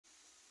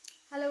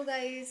Hello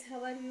guys,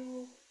 how are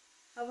you?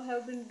 How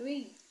have been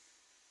doing?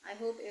 I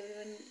hope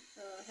everyone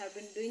have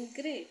been doing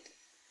great.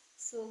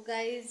 So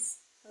guys,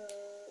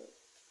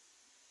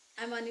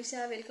 I'm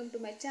Anisha. Welcome to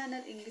my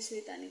channel English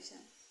with Anisha.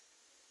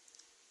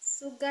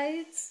 So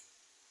guys,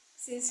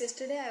 since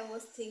yesterday I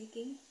was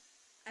thinking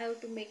I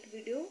have to make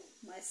video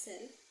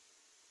myself.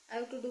 I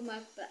have to do my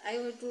I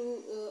have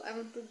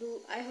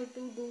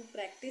to do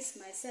practice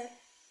myself.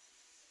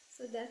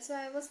 So that's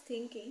why I was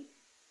thinking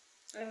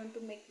I want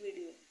to make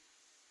video.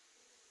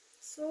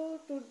 So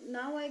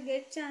now I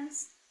get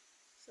chance.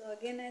 So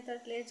again I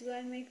thought let's go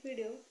and make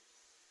video.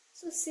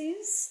 So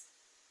since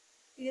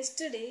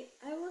yesterday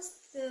I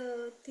was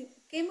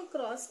came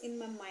across in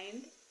my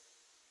mind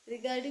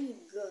regarding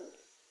girl.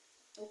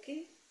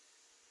 Okay,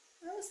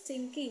 I was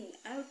thinking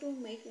I have to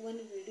make one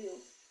video.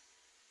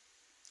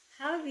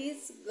 How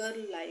is girl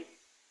life?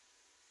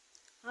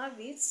 How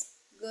is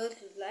girl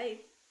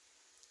life?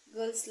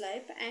 Girl's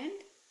life and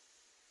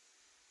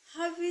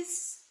how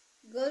is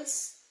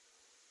girl's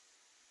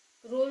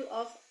role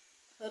of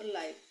her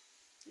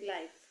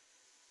life.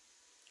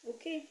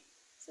 Okay,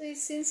 so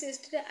since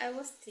yesterday I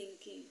was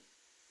thinking.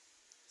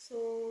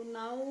 So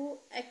now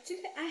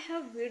actually I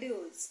have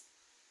videos,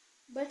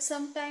 but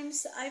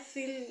sometimes I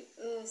feel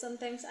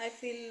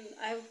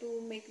I have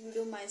to make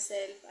video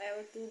myself. I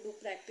have to do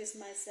practice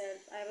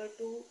myself. I have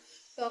to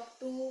talk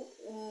to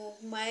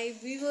my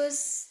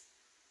viewers.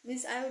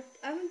 Means I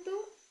want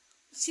to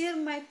share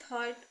my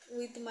thought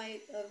with my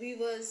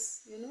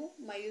viewers.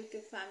 My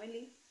YouTube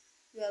family.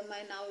 You are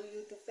my now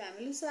YouTube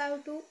family, so I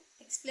have to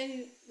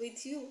explain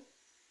with you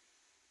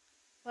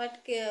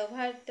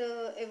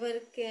whatever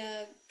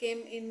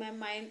came in my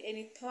mind,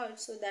 any thought.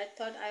 So that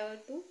thought I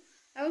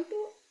want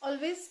to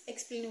always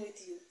explain with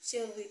you,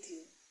 share with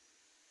you.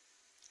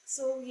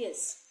 So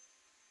yes,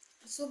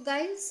 so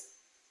guys,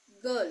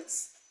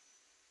 girls,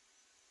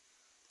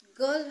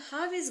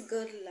 how is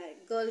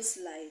girl's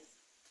life?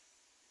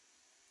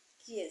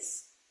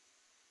 Yes,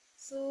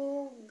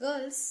 so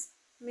girls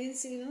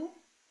means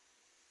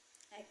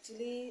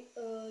actually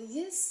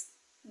yes,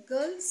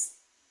 girls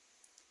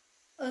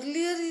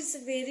earlier is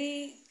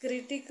very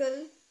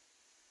critical,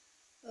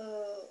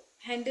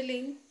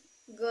 handling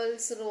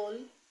girls role.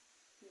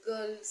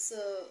 Girls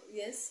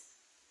yes,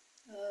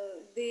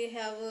 they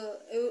have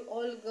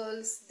all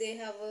girls, they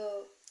have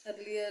a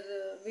earlier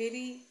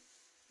very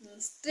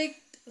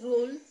strict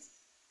role.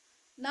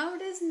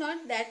 Nowadays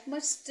not that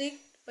much strict,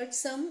 but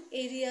some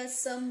areas,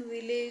 some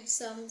village,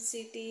 some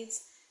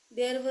cities,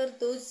 there were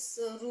those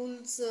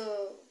rules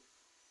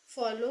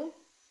follow.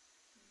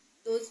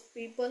 Those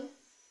people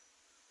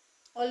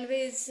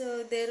always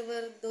there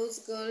were those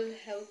girls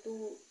have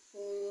to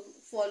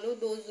follow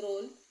those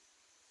role.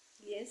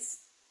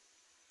 Yes,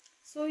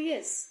 so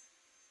yes,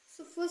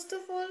 so first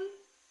of all,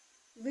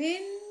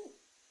 when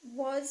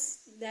was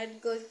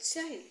that girl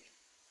child?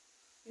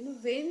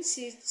 When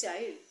she is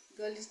child,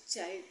 girl is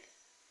child.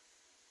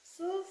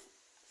 So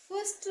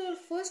first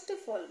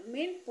of all,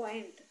 main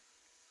point,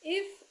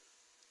 if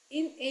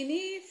in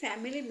any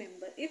family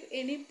member, if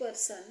any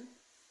person,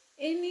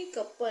 any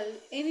couple,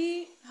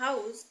 any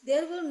house,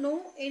 there were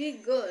no any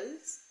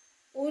girls,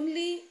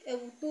 only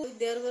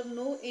there were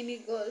no any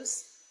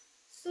girls.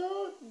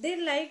 So they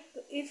like,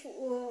 if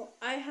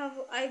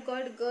I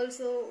got girls,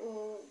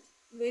 so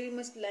very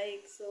much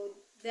like, so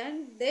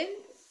then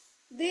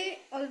they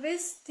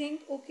always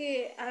think,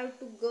 okay, I have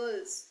two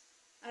girls,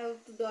 I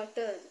have two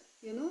daughter.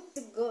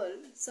 The girl,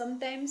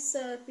 sometimes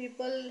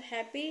people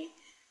happy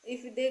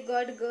if they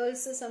got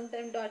girls,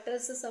 sometimes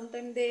daughters,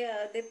 sometimes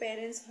their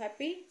parents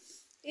happy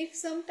if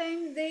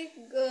sometimes they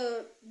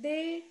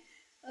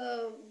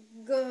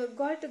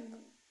got a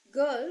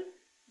girl,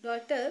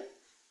 daughter,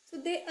 so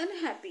they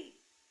unhappy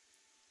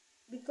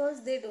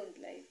because they don't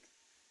like,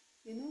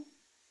 you know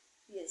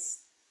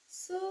yes.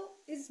 So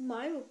is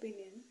my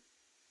opinion,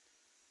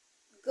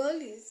 girl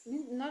is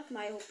means, not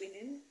my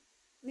opinion,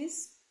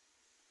 means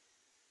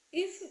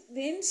if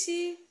when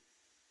she,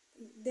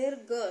 their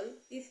girl,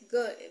 if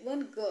girl,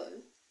 one girl,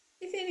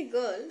 if any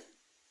girl,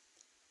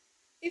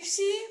 if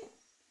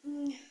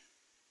mm,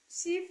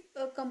 she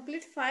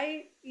complete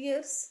 5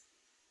 years,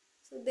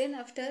 so then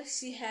after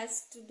she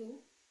has to do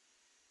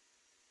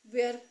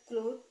wear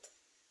cloth.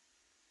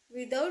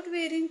 Without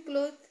wearing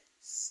cloth,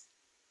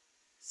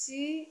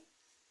 she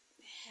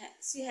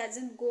she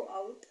hasn't go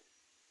out,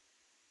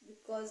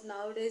 because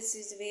nowadays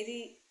is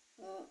very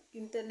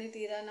internet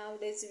era,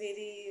 nowadays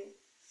very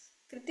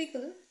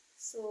critical.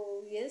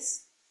 So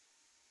yes,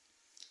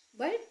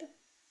 but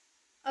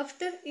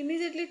after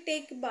immediately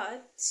take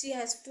bath, she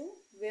has to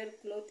wear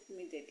cloth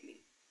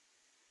immediately.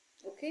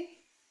 Okay,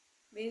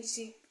 when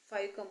she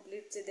 5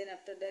 completes, then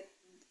after that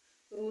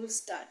rules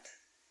start,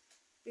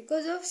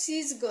 because of she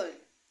is girl.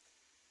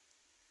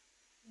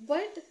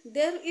 But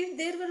there, if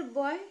there were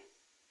boy,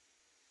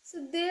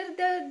 so there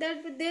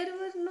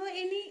were no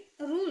any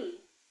rule.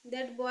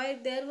 That boy,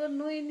 there were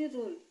no any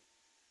rule.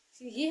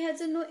 He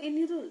has no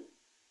any rule.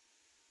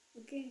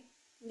 Okay,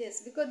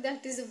 yes, because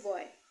that is a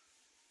boy.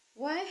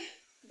 Why?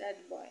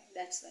 That boy,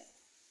 that's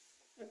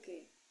why.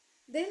 Okay,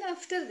 then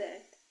after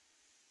that,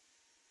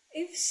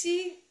 if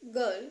she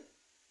girl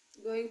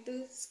going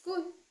to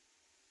school,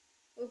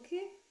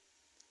 okay,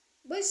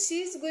 but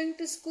she is going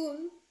to school,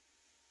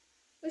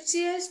 but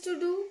she has to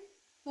do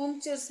home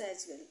chores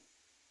as well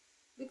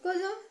because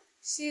of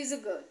she is a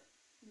girl.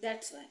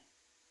 That's why.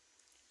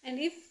 And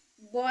if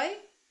boy,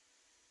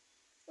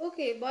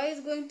 okay, boy is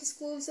going to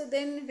school, so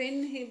then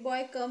when he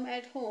boy come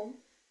at home,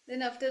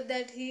 then after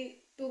that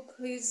he took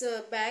his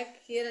bag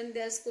here and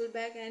there, school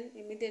bag, and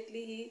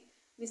immediately he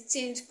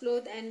mischanged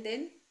clothes, and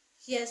then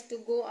he has to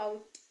go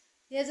out.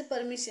 He has a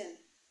permission.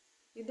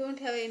 He don't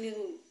have any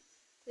rule.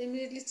 So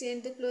immediately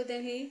change the clothes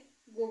and he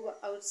go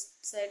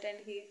outside and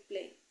he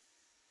play.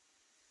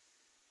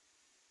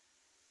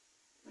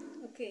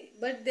 Okay,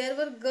 but there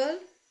were girl,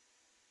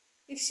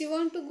 if she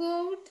want to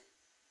go out,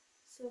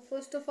 so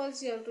first of all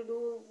she have to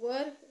do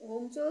work,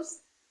 home chores.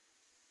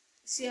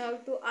 She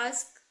have to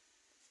ask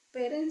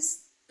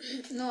parents,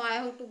 no, I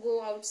have to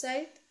go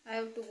outside, I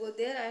have to go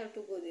there, I have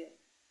to go there.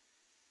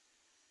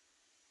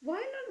 Why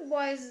not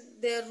boys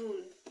their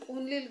rule?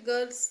 Only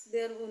girls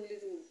their only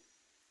rule.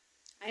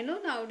 I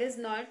know nowadays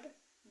not,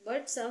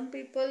 but some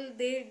people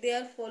they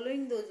are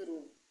following those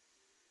rules.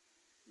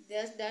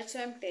 That's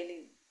why I'm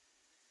telling.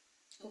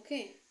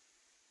 Okay.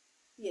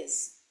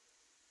 Yes.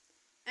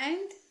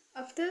 And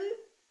after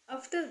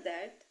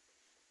that,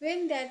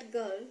 when that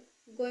girl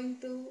going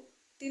to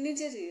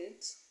teenager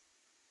age,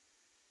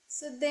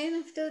 so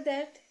then after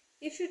that,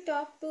 if you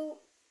talk to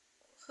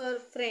her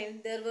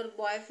friend, there were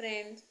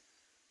boyfriends,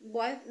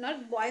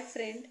 not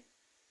boyfriend,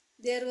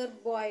 there were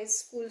boys,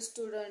 school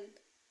student,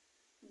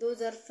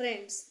 those are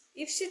friends.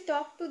 If she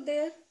talked to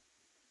their,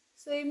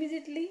 so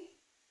immediately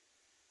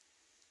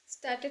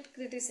started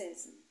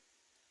criticizing.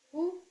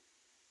 Who?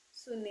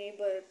 So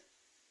neighbor,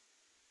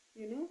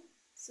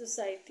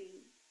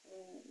 society.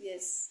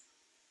 Yes.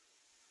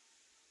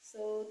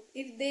 So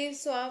if they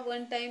saw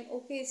one time,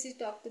 okay, she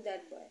talked to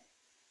that boy.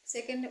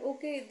 Second,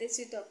 okay,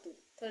 she talked to.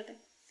 Third time,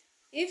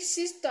 if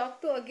she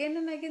talked to again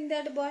and again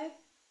that boy,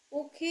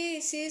 okay,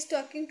 she is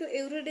talking to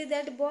every day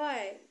that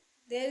boy.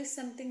 There is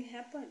something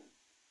happen.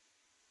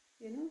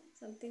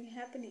 Something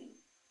happening,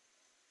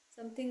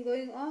 something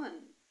going on.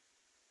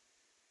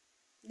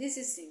 This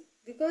is thing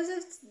because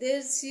of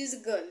this she is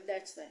a girl.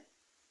 That's why.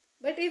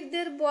 But if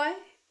they're boy,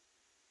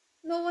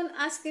 no one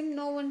ask him,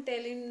 no one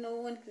tell him, no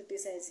one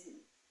criticize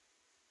him,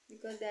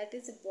 because that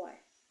is a boy.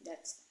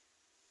 That's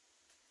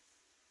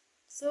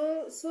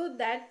why. So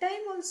that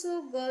time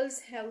also girls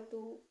have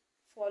to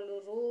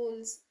follow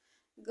rules.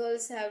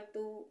 Girls have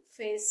to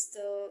face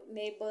the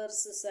neighbor,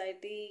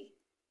 society,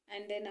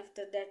 and then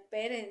after that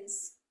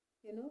parents.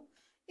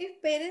 If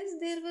parents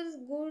there was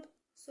good,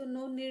 so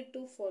no need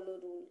to follow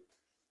rule.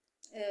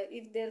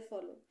 If they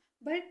follow,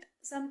 but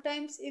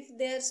sometimes if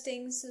they are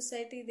staying in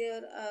society, they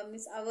are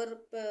means our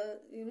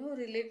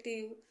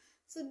relative,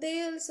 so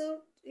they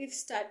also if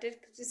started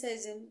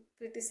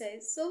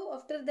criticize, so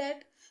after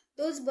that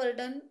those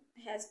burden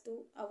has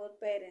to our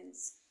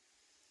parents.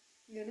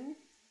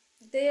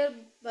 They are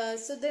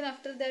so then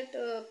after that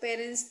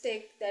parents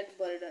take that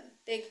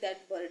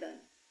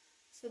burden.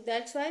 So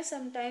that's why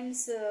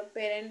sometimes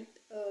parent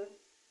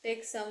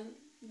take some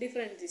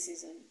different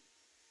decision.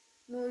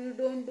 No, you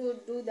don't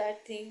do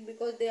that thing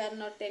because they are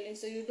not telling,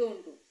 so you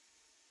don't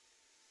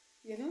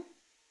do.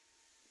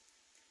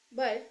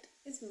 But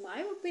it's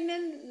my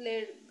opinion,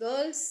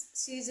 girls,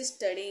 she is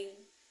studying,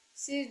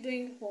 she is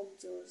doing home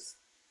chores,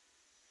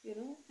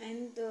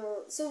 and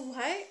so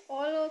why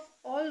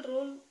all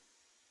role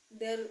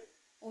they're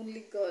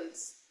only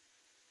girls?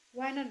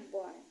 Why not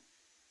boy?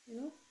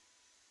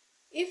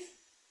 If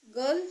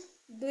girl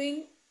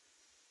doing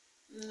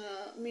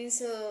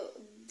means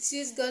she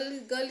is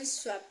girl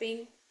is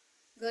swapping,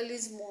 girl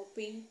is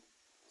mopping,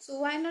 so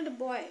why not a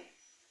boy?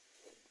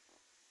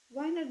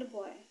 Why not a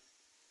boy?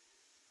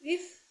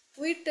 If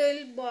we tell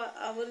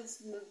our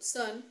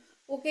son,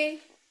 okay,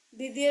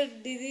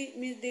 didi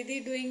means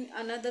didi doing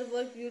another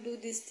work, you do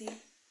this thing,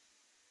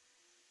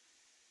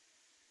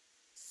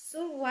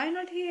 so why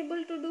not he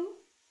able to do?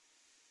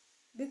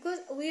 Because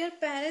we are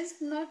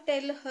parents, not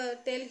tell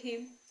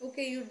him,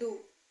 okay, you do.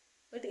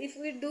 But if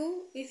we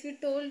do, if you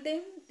tell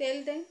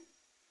them,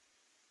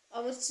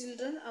 our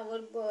children, our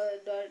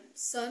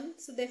son,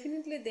 so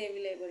definitely they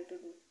will able to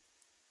do.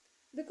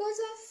 Because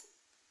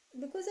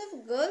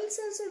of girls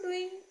also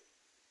doing,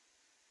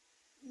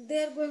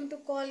 they are going to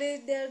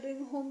college, they are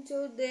doing home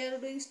chores, they are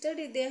doing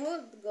study,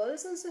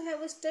 girls also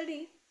have a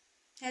study,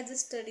 has a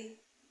study,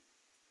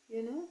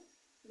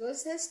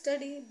 girls has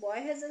study, boy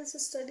has also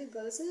study,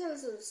 girls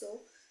is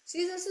also, she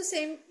is also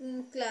same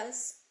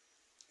class,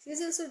 she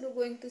is also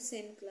going to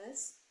same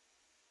class,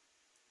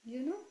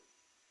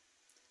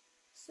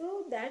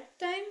 so that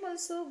time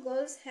also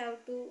girls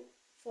have to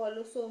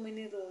follow so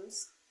many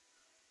rules.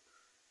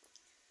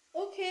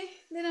 Okay,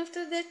 then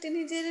after that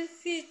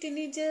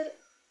teenager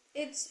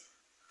age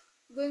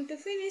going to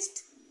finished.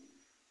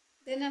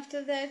 Then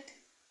after that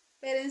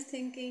parents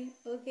thinking,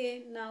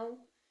 okay, now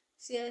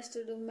she has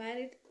to do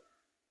married,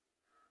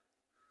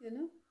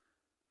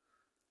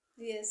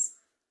 yes,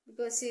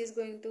 because she is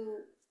going to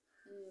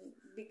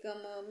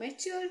become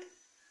matured.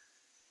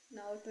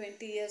 now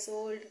 20 years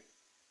old.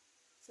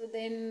 So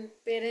then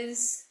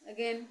parents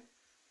again,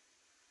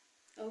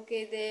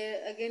 okay,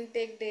 they again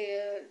take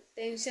their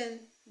tension,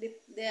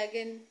 they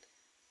again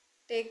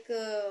take,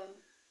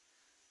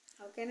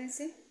 how can I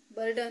say,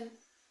 burden.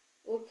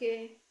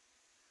 Okay,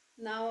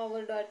 now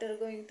our daughter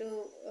going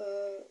to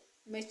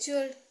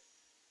matured.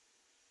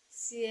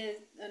 She has,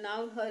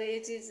 now her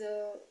age is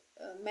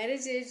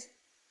marriage age.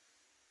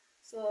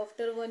 So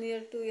after 1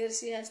 year, 2 years,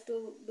 she has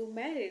to do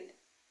married.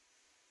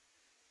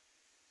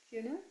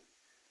 You know.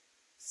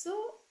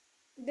 So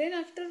then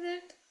after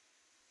that,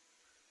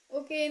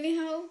 okay,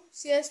 anyhow,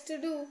 she has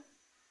to do,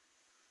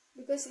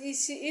 because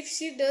if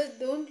she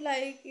don't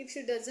like, if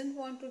she doesn't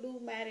want to do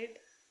married,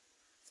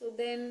 so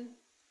then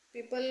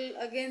people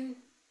again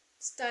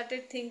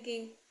started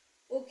thinking,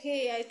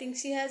 okay, I think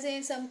she has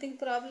any something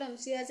problem,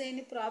 she has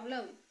any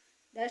problem,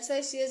 that's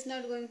why she is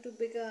not going to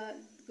be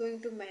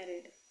going to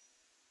married.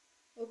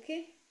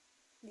 Okay,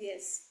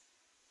 yes.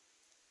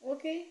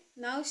 Okay,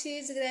 now she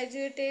is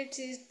graduated,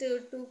 she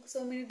took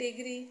so many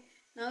degree,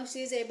 now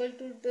she is able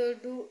to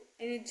do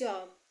any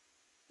job,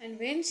 and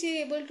when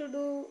she able to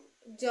do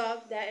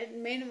job, that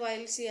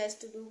meanwhile she has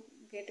to do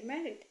get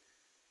married.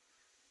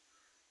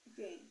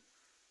 Okay,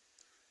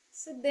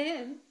 so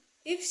then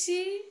if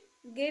she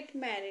get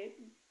married,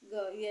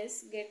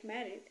 yes, get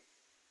married,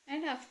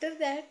 and after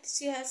that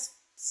she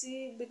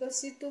because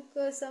she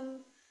took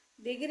some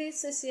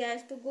degrees, so she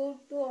has to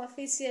go to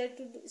office,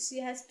 she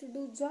has to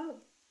do job.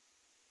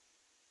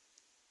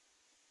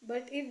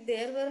 But if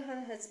there were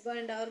her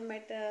husband or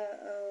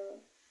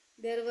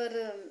there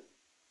were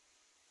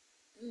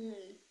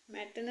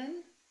maternal,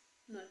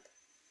 not,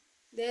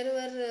 there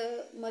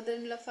were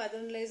mother-in-law,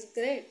 father-in-law is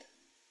great,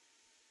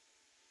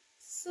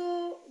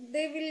 so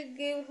they will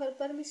give her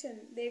permission,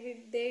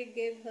 they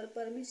gave her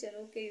permission,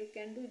 okay, you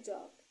can do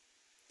job.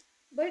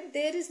 But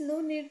there is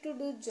no need to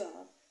do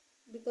job,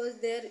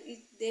 because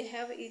they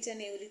have each and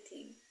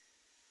everything.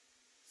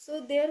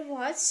 So there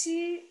what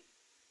she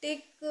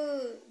take,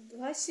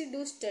 what she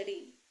do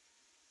study,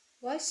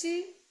 what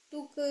she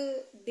took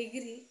a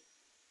degree,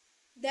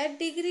 that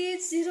degree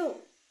is zero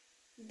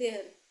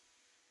there.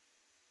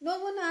 No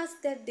one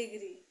asked that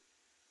degree,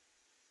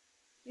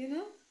 you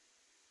know,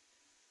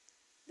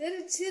 there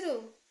is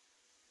zero.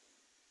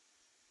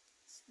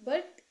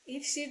 But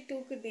if she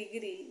took a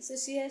degree, so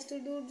she has to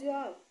do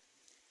job.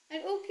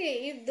 And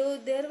okay, if though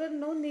there were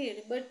no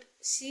need, but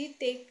she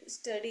take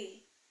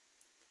study,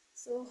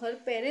 so her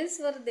parents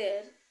were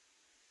there,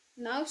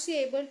 now she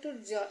able to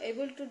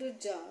do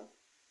job.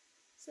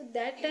 So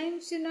that time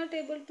she not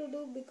able to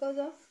do because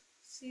of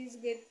she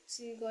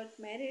got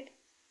married.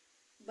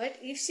 But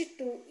if she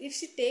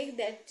take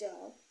that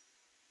job,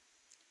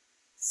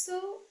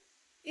 so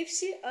if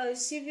she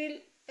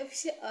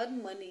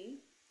earn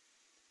money,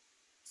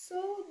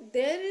 so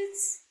there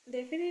is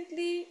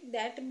definitely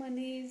that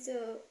money is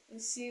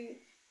she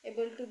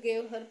able to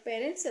give her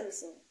parents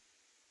also,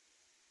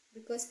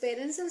 because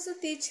parents also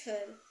teach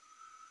her,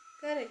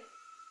 correct?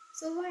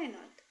 So why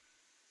not,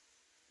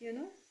 you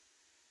know?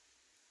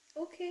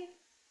 Okay,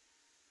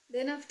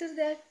 then after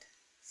that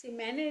she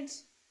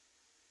managed,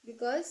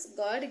 because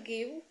God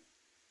gave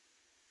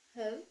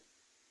her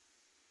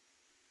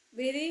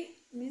very,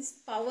 means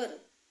power,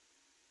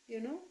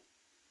 you know,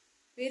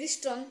 very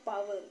strong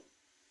power.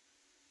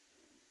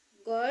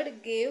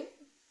 God gave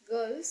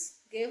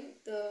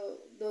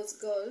those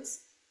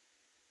girls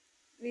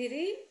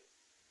very,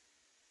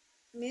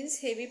 means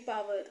heavy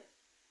power.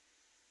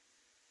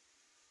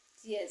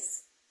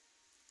 Yes,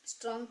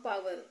 strong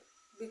power,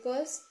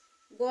 because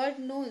God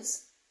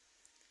knows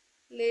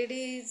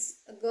ladies,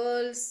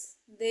 girls,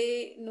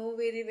 they know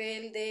very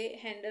well, they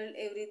handle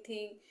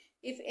everything.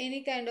 If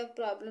any kind of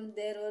problem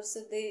there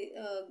also, they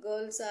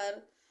girls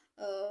are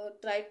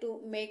try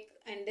to make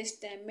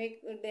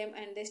them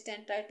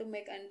understand, try to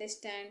make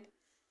understand.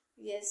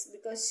 Yes,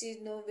 because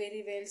she know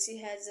very well,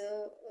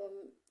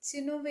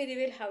 she know very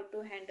well how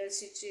to handle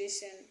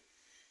situation.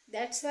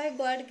 That's why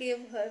God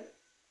gave her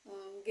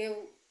gave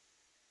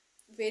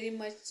very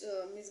much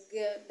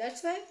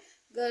that's why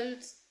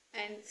girls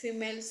and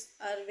females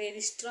are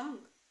very strong.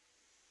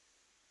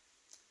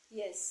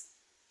 Yes,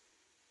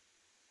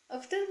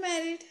 after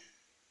married,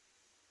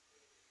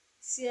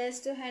 she has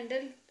to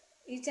handle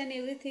each and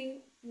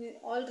everything,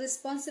 all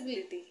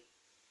responsibility,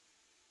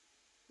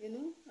 you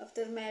know.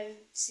 After marriage,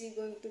 she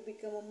going to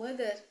become a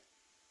mother,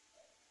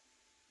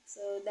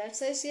 so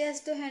that's why she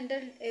has to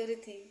handle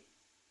everything.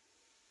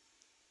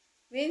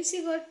 When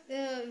she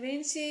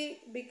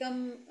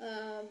become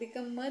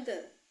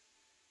mother,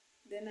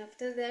 then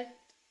after that,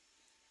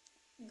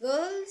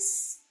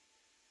 girls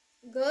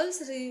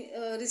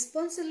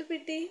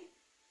responsibility,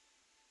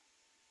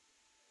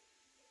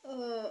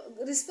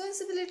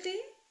 responsibility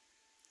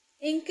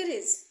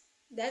increase,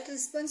 that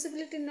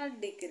responsibility not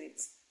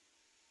decrease,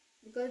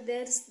 because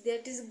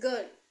that is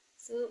girl.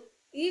 So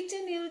each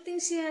and everything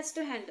she has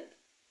to handle,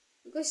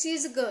 because she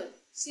is a girl,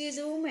 she is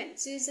a woman,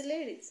 she is a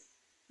lady.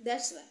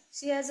 That's why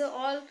she has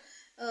all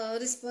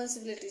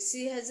responsibility,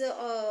 she has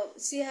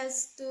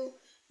to,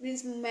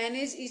 means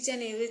manage each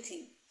and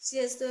everything. She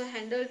has to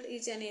handle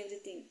each and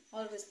everything,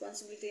 all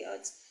responsibility,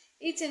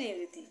 each and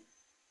everything.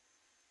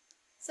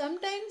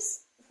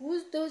 Sometimes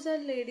those are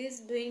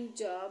ladies doing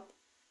job,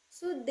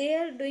 so they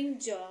are doing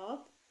job,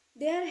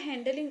 they are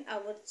handling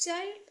our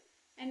child,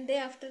 and they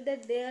after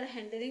that they are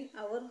handling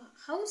our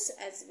house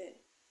as well,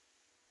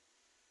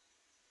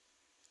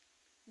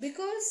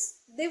 because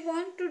they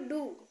want to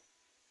do,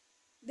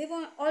 they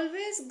want,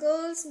 always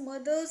girls,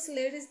 mothers,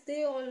 ladies,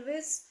 they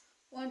always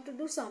want to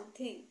do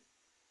something,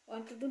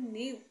 want to do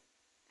new,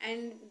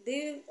 and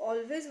they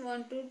always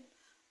want to,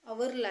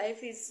 our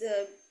life is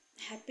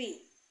happy.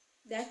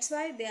 That's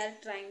why they are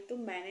trying to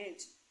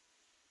manage,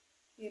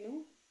 you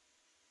know.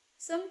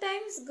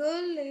 Sometimes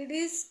girl,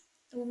 ladies,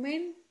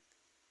 women,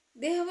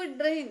 they have a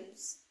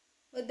dreams,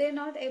 but they're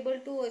not able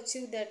to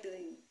achieve that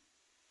dream,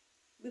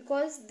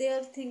 because they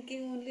are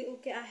thinking only,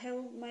 okay, I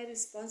have my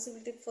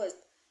responsibility first,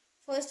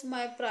 first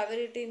my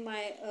priority,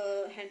 my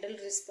handle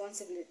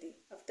responsibility,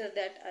 after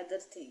that other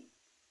thing,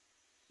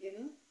 you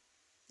know.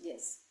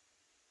 Yes,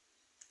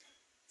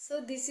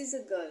 so this is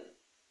a girl,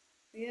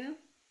 you know.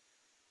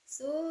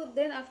 So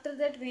then after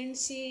that, when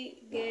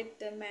she get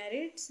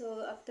married,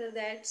 so after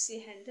that she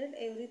handled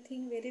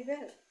everything very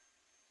well.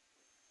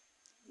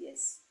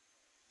 Yes,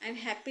 and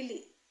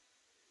happily.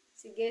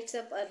 She gets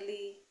up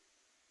early,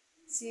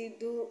 she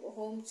do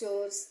home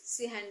chores,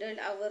 she handled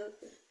our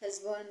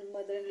husband,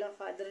 mother-in-law,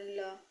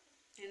 father-in-law,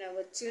 and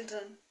our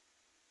children,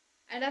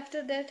 and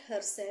after that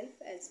herself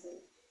as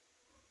well,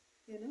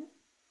 you know.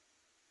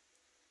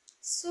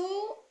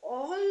 So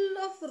all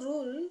of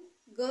rule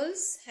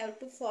girls have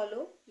to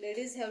follow,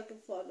 ladies have to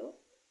follow,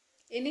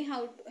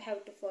 anyhow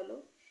have to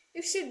follow.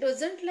 If she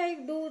doesn't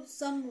like do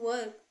some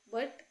work,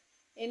 but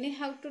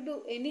anyhow to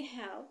do,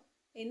 anyhow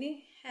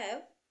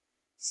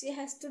she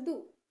has to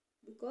do,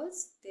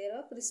 because there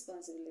are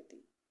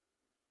responsibility,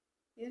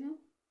 you know.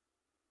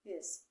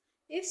 Yes,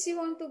 if she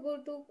want to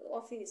go to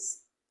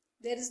office,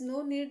 there is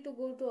no need to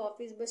go to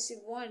office, but she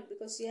want,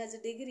 because she has a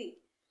degree,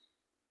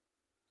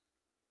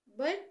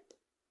 but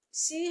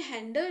she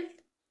handled,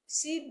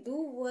 she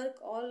do work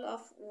all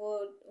of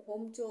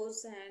home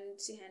chores, and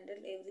she handled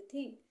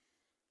everything,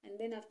 and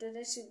then after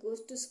that she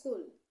goes to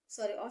school,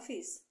 sorry,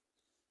 office,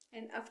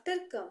 and after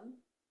come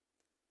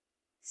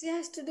she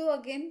has to do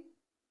again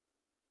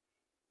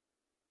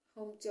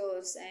home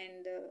chores,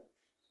 and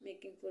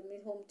making food,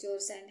 means home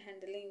chores and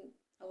handling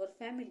our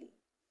family,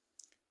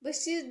 but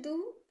she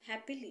do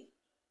happily.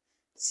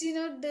 She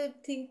not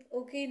think,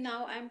 okay,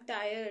 now I'm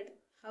tired,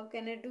 how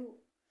can I do.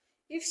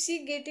 If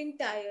she getting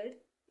tired,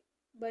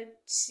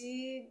 but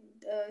she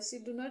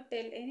do not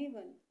tell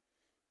anyone,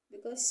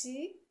 because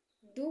she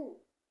do,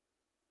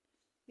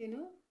 you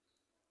know,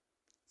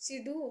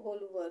 she do whole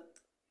work,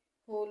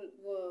 whole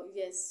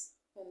yes,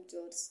 home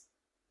chores,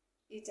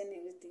 each and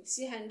everything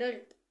she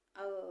handled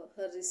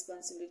her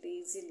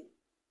responsibility easily.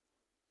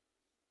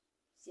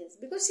 Yes,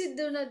 because she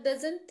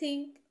doesn't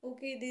think,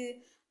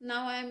 okay,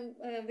 now I'm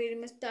very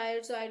much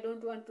tired, so I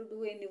don't want to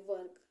do any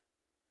work.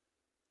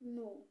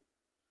 No,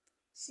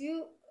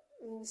 she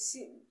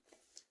she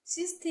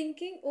she's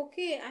thinking,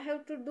 okay, I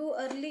have to do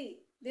early,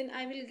 then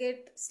I will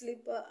get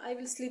sleep, I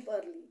will sleep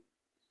early,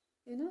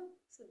 you know.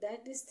 So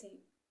that is thing.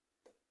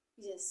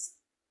 Yes,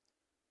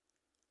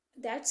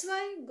 that's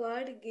why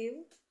God gave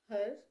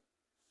her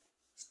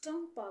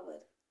strong power.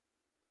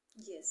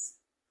 Yes,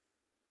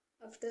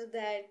 after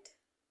that,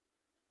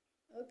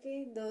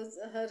 okay, those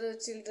her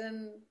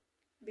children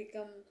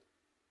become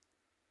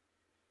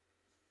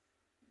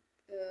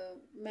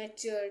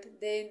matured,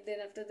 then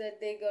after that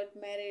they got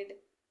married,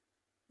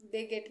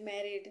 they get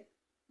married,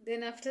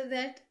 then after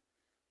that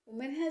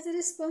woman has a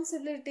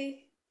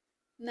responsibility,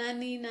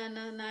 nani,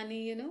 nana,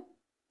 nani, you know,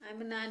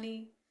 I'm a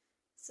nani,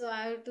 so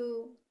I have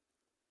to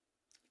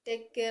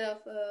take care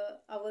of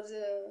our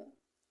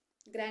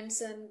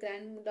grandson,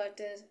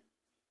 granddaughter,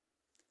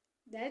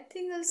 that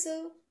thing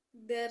also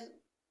their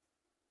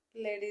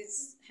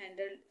ladies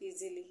handled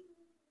easily.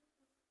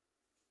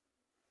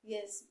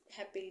 Yes,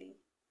 happily.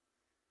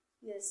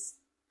 Yes.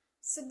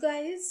 So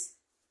guys,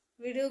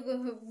 video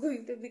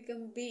going to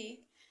become big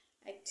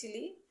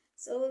actually.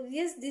 So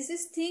yes, this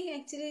is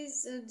thing actually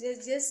is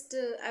just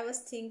I was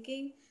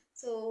thinking.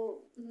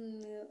 So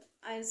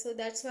so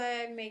that's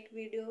why I make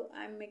video.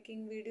 I'm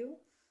making video.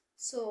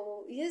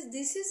 So yes,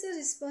 this is a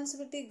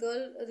responsibility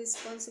girl. A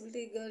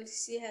responsibility girl.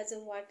 She has a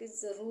what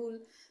is the rule.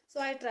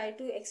 So I try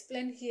to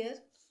explain here.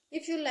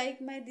 If you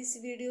like my this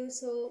video,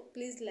 so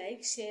please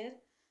like, share,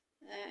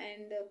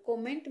 and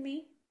comment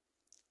me,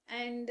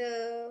 and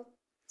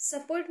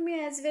support me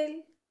as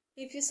well.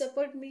 If you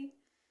support me,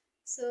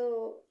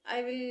 so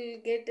I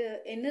will get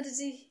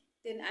energy,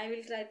 then I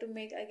will try to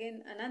make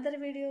again another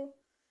video.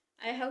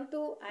 I have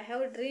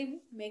a dream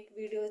make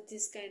videos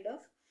this kind of,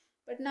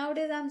 but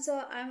nowadays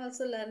I'm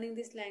also learning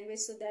this language,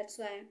 so that's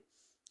why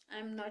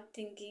I'm not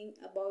thinking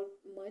about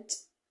much.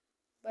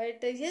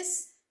 But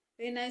yes,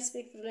 when I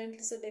speak fluently,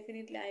 so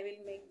definitely I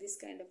will make this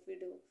kind of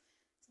video.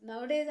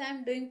 Nowadays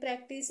I'm doing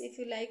practice. If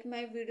you like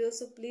my video,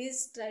 so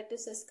please try to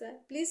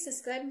subscribe, please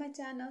subscribe my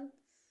channel,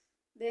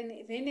 then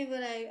whenever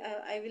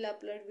I will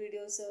upload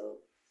videos, so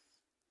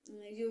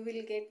you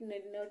will get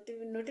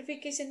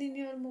notification in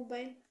your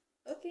mobile.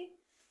 Okay,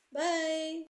 bye.